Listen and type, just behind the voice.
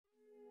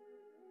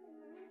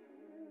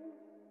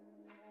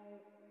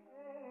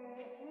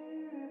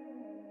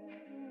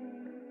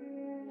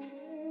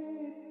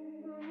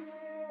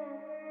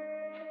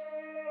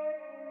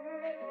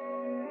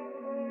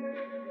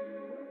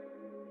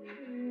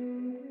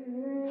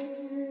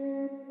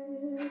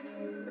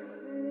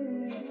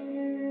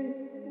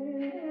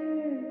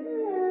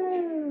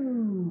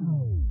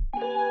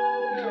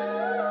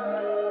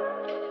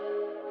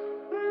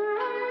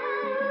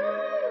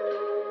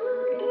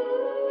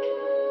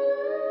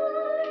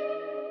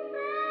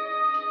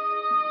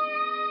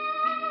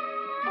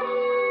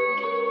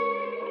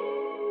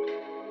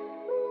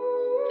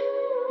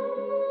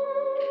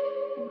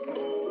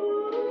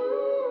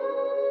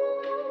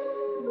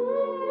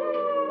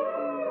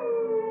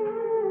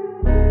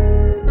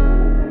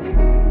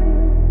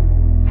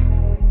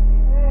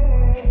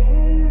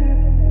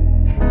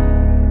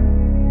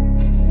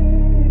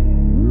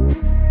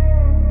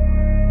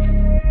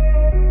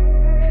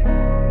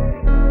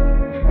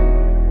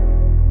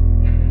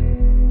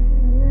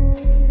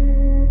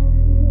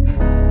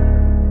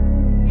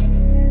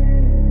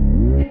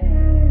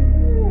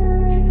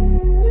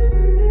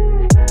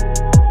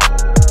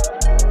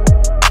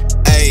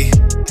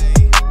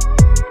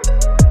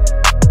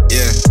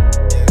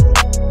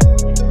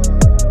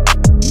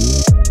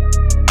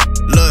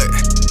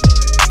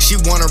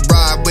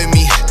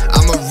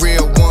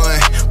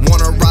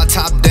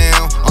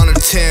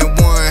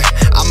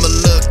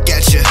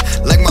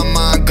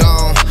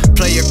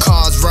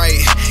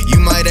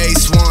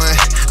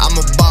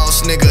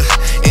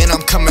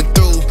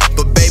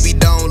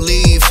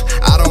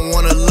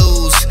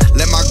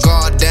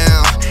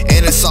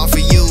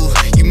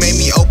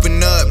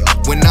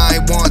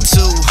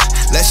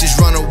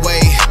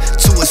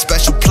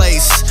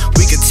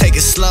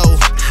slow,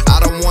 I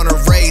don't wanna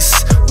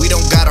race. We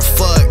don't gotta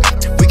fuck,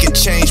 we can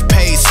change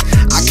pace.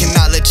 I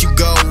cannot let you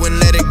go and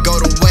let it go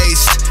to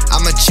waste.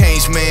 I'm a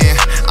changed man,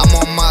 I'm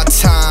on my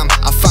time.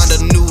 I find a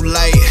new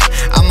light,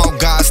 I'm on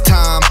God's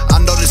time. I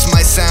know this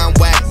might sound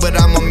whack, but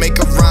I'ma make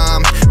a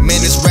rhyme.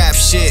 Man, this rap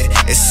shit,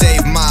 it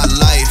saved my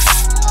life.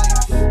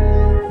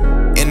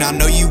 And I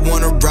know you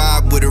wanna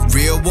ride with a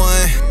real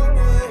one,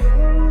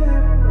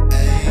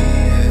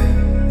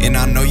 and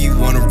I know you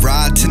wanna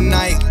ride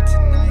tonight.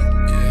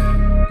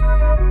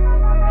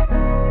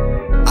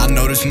 I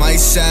know this might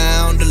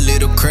sound a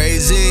little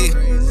crazy,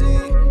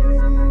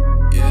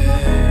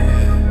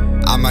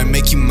 I might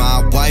make you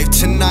my wife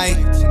tonight.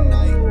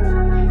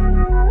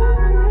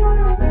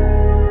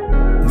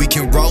 We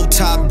can roll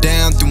top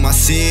down through my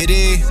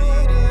city,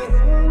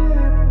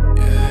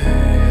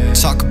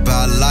 talk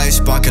about life,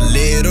 spark a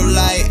little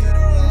light.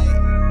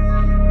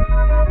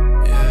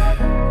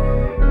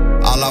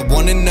 All I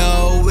wanna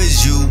know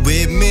is you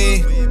with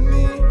me,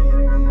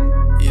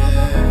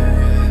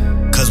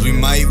 cause we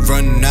might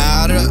run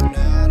out of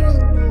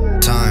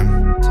time.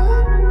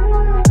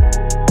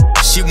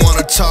 She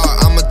wanna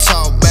talk, I'ma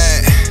talk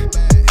back.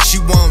 She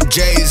want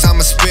J's,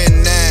 I'ma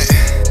spin that.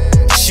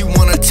 She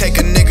wanna take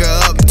a nigga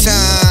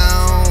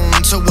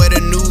uptown to where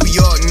the New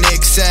York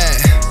Knicks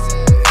at.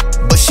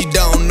 But she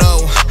don't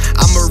know,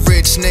 I'm a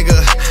rich nigga,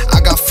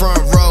 I got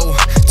front row.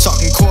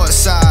 Talking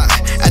courtside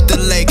at the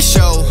Lake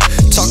Show,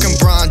 talking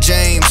Bron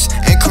James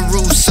and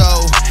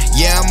Caruso.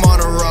 Yeah, I'm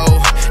on a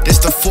roll, this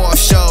the 4th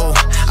show.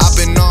 I've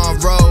been on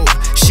road,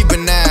 she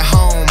been at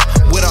home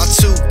with our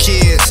 2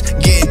 kids,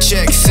 getting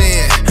checks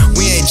in.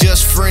 We ain't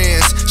just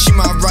friends, she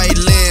my right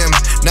limb,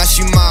 now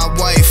she my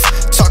wife.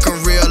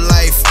 Talking real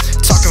life,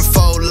 talking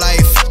faux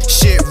life,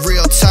 shit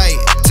real tight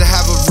to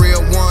have a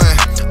real one.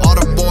 All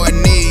the boy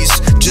needs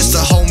just to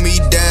hold me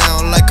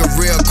down like a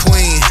real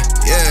queen,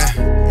 yeah.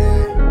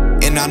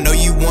 And I know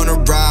you wanna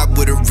ride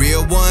with a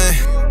real one,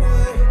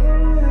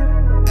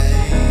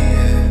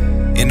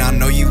 and I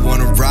know you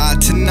wanna ride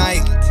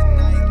tonight.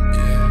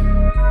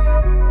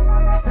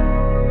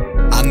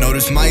 I know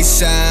this might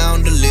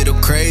sound a little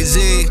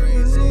crazy,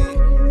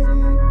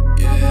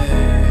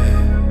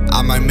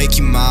 I might make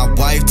you my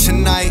wife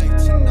tonight.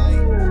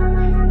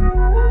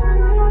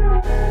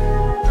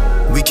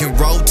 We can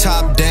roll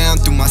top down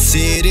through my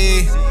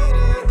city,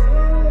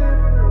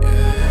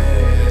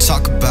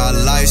 talk about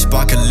life,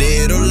 spark a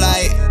little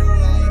light.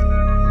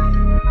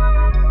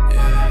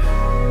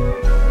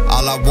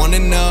 All I wanna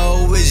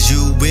know is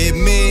you with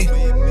me,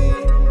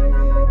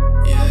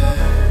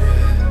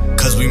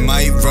 cause we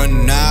might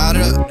run out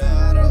of